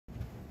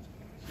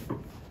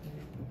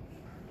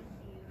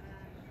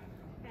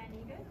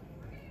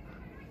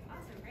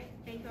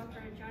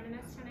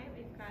us tonight.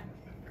 We've got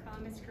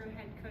Columbus Crew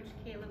head coach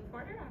Caleb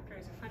Porter after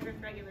his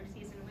 100th regular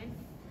season win.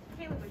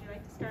 Caleb, would you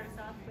like to start us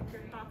off with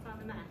your thoughts on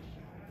the match?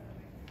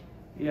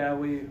 Yeah,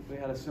 we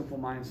had a simple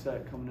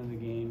mindset coming into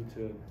the game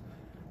to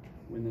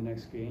win the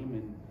next game,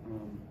 and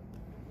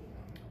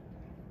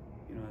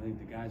I think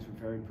the guys were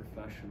very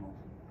professional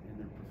in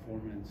their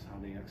performance, how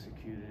they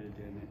executed,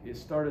 and it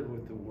started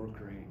with the work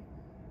rate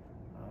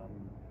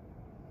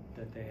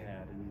that they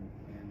had, and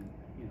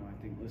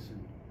I think, listen,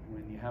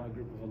 when you have a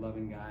group of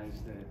 11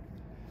 guys that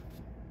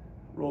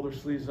roll their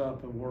sleeves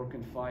up and work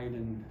and fight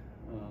and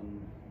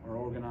are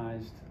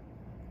organized,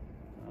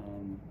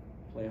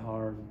 play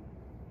hard,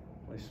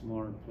 play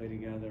smart, play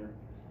together,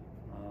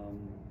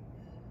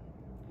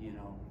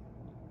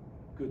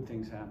 good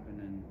things happen.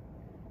 And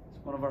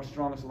it's one of our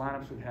strongest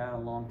lineups we've had in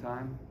a long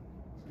time.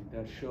 I think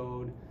that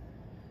showed,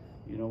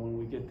 when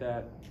we get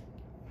that,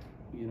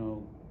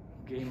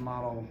 game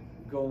model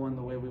going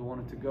the way we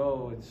want it to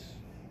go, it's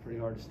pretty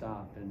hard to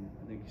stop. And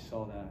I think you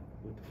saw that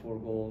with the 4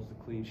 goals, the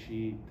clean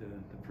sheet,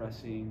 the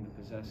pressing, the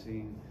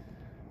possessing,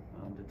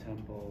 the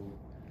tempo.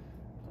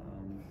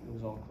 It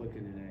was all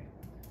clicking today.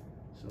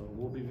 So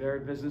we'll be very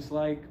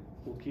businesslike.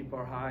 We'll keep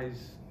our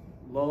highs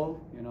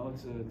low.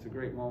 It's a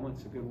great moment.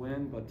 It's a good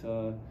win, but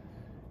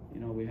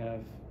we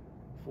have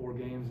 4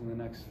 games in the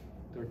next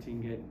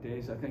 13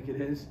 days, I think it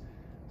is.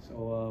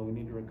 So we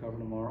need to recover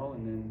tomorrow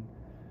and then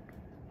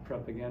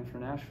prep again for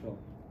Nashville.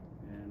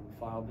 And we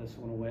filed this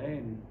one away,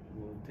 and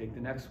we'll take the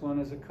next one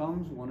as it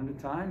comes, one at a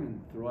time,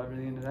 and throw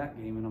everything into that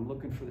game. And I'm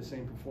looking for the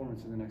same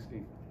performance in the next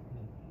game.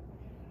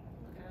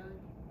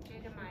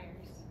 Jacob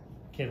Myers.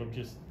 Caleb,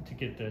 just to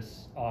get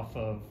this off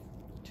of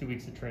 2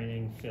 weeks of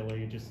training,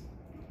 Philly,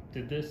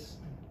 did this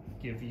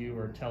give you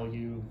or tell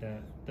you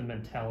that the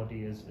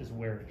mentality is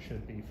where it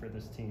should be for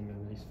this team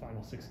in these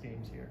final 6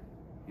 games here?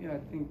 Yeah, I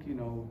think,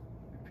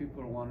 if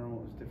people are wondering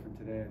what was different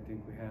today, I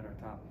think we had our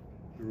top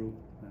group.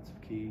 That's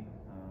key.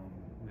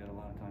 We had a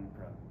lot of time to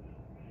prep.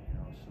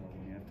 So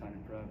when you have time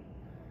to prep,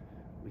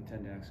 we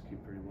tend to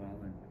execute pretty well,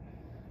 and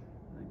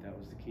I think that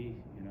was the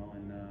key. And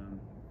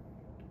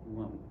we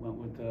went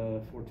with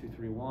the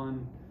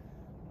 4-2-3-1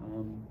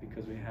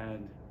 because we had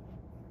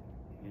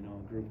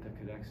a group that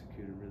could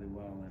execute it really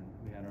well, and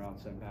we had our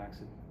outside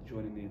backs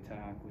joining the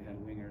attack. We had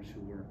wingers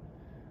who were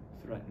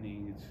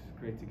threatening. It's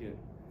great to get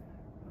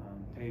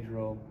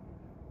Pedro,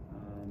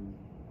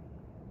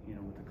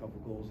 with a couple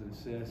goals and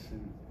assists,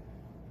 and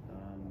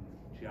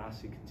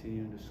Giassi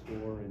continuing to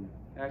score. And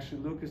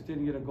actually, Lucas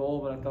didn't get a goal,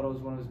 but I thought it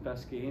was one of his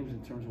best games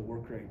in terms of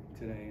work rate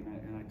today,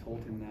 and I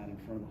told him that in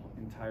front of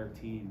the entire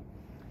team.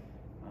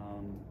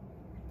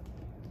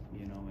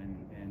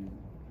 And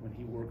when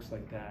he works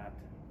like that,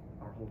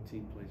 our whole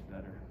team plays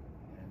better,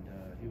 and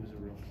he was a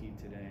real key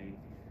today.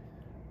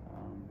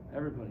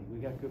 Everybody, we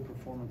got good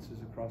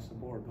performances across the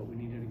board, but we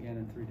need it again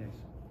in 3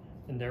 days.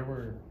 And there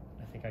were,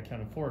 I think I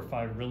counted 4 or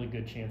 5 really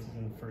good chances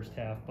in the first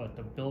half, but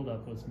the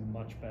buildup was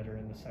much better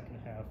in the second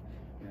half.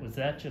 Yeah. Was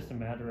that just a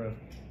matter of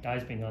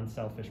guys being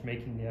unselfish,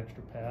 making the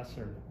extra pass,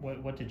 or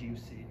what did you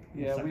see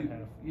in the second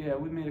half? Yeah,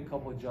 we made a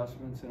couple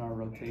adjustments in our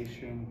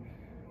rotation.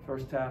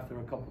 First half, there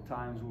were a couple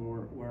times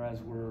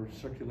whereas we're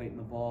circulating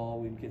the ball,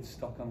 we'd get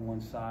stuck on one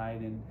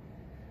side, and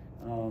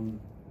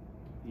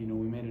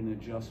we made an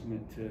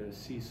adjustment to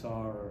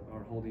seesaw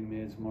our holding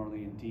mids,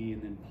 Marley and D,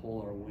 and then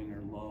pull our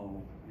winger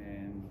low.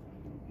 And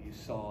you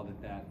saw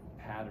that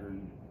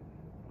pattern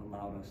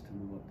allowed us to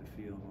move up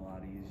the field a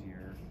lot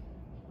easier.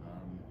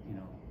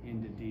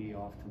 Into D,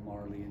 off to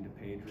Marley, into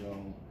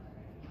Pedro,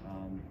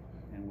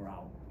 and we're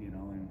out.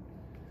 And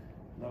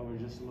that was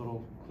just a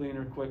little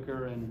cleaner,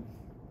 quicker, and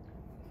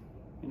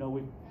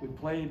we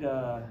played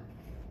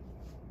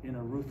in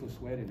a ruthless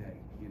way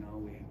today.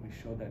 We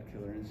showed that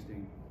killer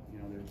instinct.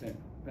 There's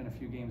been a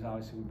few games,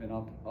 obviously we've been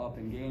up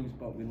in games,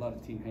 but we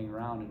let the team hang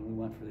around, and we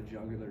went for the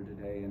jugular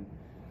today. And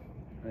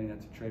I think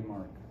that's a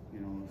trademark,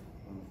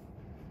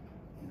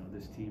 of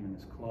this team and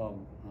this club,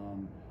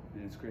 and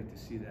it's great to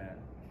see that.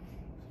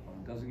 So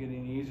it doesn't get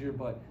any easier,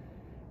 but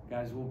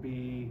guys will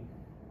be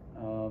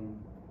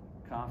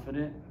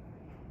confident.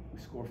 We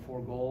score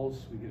 4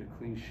 goals, we get a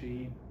clean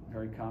sheet,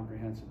 very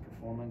comprehensive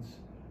performance,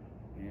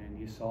 and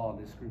you saw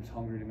this group's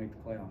hungry to make the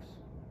playoffs.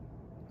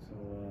 So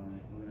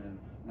we're going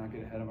to not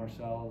get ahead of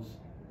ourselves.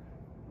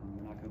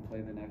 We're not going to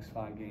play the next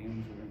 5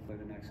 games. We're going to play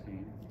the next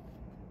game.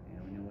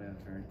 And we know we have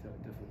a very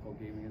difficult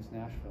game against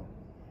Nashville.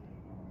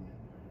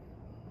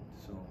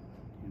 So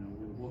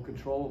we'll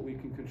control what we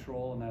can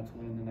control, and that's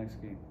winning the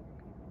next game.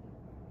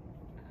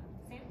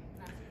 Sam,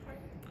 last report.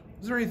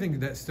 Is there anything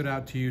that stood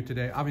out to you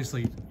today?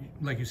 Obviously,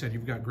 like you said,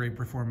 you've got great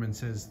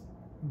performances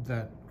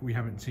that we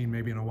haven't seen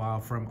maybe in a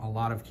while from a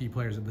lot of key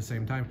players at the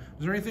same time.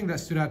 Was there anything that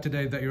stood out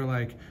today that you're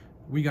like,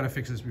 we got to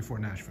fix this before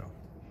Nashville?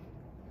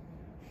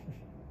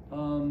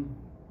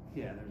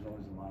 Yeah, there's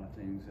always a lot of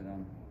things that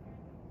I'm,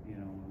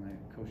 with my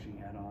coaching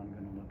hat on,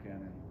 going to look at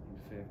and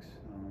fix.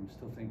 I'm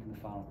still thinking the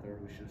final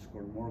third we should have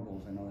scored more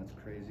goals. I know that's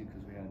crazy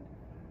because we had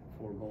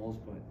 4 goals,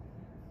 but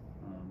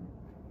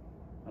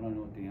I don't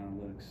know what the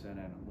analytics said.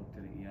 I haven't looked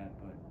at it yet,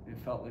 but it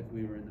felt like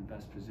we were in the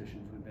best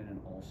positions we've been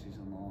in all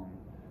season long.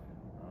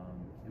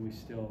 and we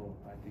still,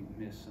 I think,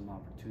 miss some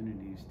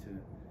opportunities to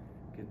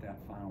get that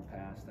final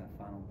pass, that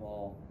final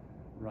ball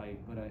right.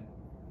 But I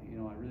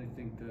really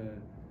think the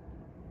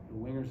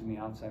wingers and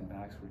the outside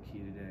backs were key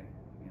today.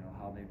 You know,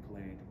 how they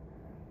played,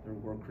 their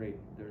work rate,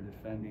 their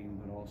defending,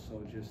 but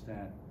also just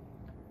that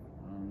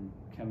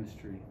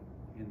chemistry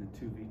in the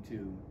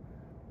 2v2.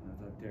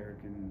 I thought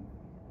Derek and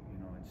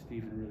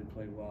Stephen really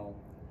played well.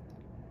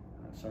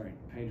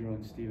 Pedro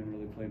and Stephen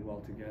really played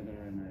well together,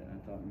 and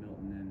I thought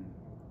Milton and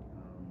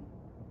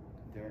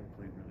Derek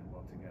played really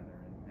well together.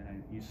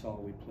 You saw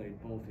we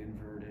played both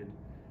inverted,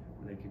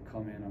 where they could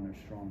come in on their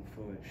strong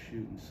foot,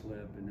 shoot and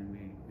slip, and then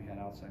we had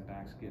outside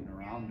backs getting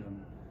around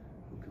them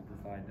who could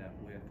provide that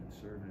width and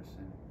service.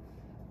 And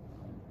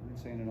I've been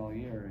saying it all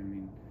year. I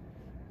mean,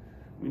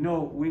 we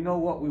know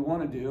what we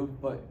want to do,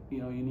 but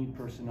you need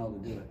personnel to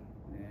do it,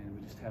 and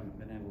we just haven't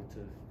been able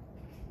to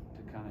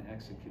kind of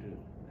execute it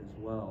as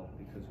well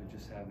because we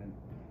just haven't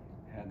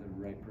had the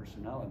right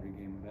personnel every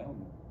game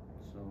available.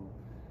 So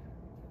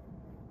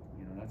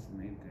that's the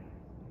main thing.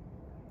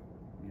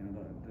 The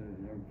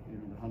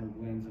 100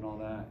 wins and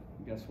all that.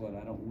 Guess what?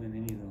 I don't win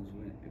any of those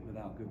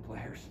without good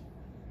players,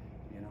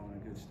 and a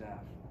good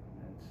staff.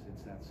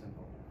 It's that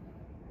simple.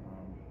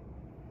 I'm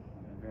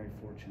very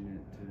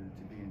fortunate to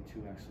be in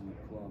 2 excellent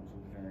clubs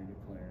with very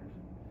good players,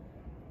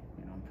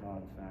 and I'm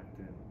proud of the fact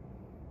that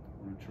I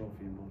won a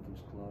trophy in both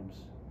those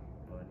clubs.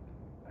 But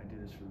I do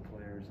this for the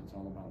players. It's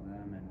all about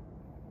them, and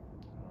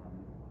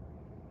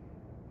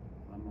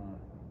I'm a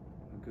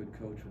good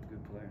coach with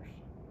good players.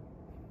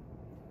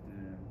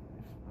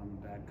 If I'm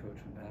a bad coach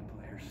with bad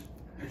players,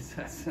 it's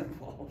that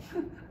simple.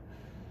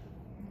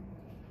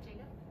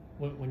 Jacob?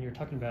 When you're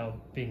talking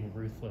about being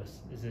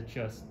ruthless, is it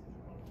just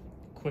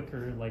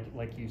quicker,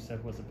 like you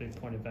said, was a big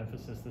point of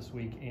emphasis this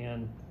week,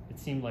 and it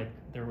seemed like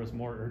there was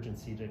more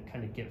urgency to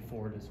kind of get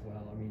forward as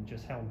well? I mean,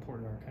 just how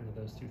important are kind of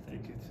those two I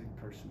things? think it's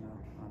personnel,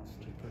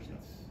 honestly. Personnel.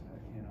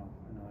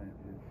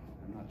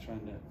 I'm not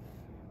trying to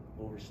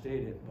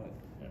overstate it, but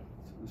Yeah.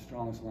 it's the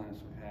strongest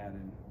lineups we've had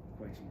in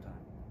quite some time.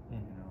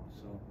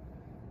 So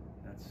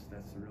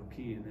that's the real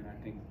key. And then I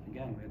think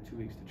again we had 2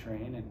 weeks to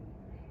train, and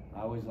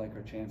I always like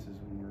our chances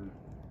when we're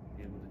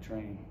able to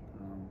train.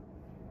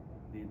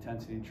 The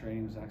intensity in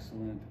training was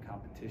excellent. The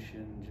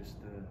competition,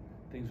 just the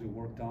things we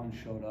worked on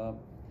showed up.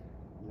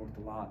 We worked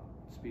a lot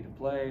speed of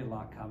play, a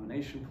lot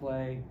combination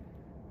play.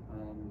 A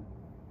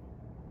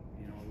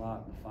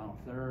lot in the final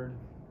third.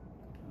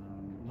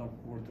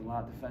 Worked a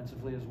lot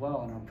defensively as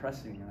well in our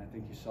pressing, and I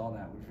think you saw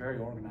that. We're very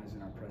organized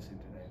in our pressing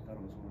today. I thought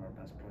it was one of our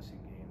best pressing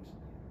games.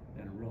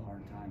 They had a real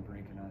hard time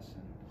breaking us,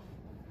 and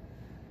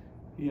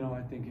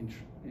I think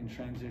in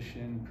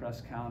transition,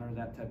 press counter,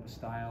 that type of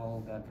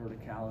style, that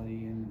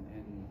verticality and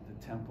the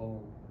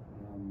tempo,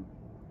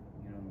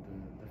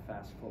 the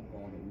fast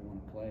football that we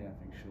want to play, I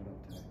think showed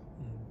up today.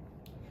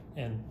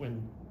 And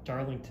when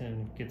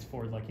Darlington gets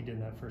forward like he did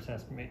in that first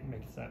half,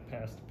 makes that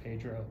pass to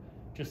Pedro,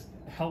 just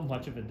how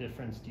much of a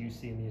difference do you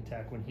see in the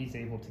attack when he's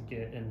able to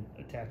get in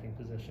attacking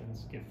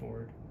positions, get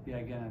forward? Yeah,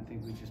 again, I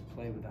think we just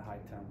played with a high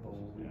tempo.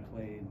 We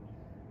played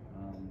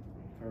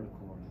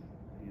vertical.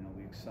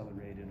 We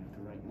accelerated at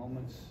the right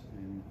moments,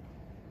 and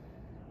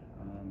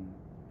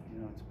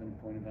it's been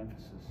a point of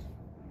emphasis.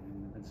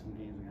 There've been some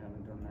games we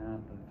haven't done that,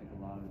 but I think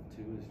a lot of it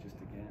too is just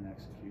again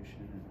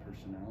execution and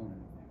personnel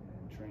and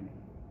training.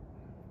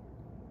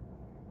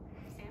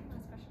 Sam,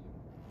 last question.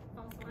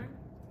 False alarm.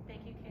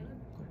 Thank you, Caleb.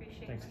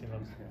 Appreciate Thanks, it.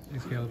 Caleb.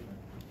 Thanks, Caleb.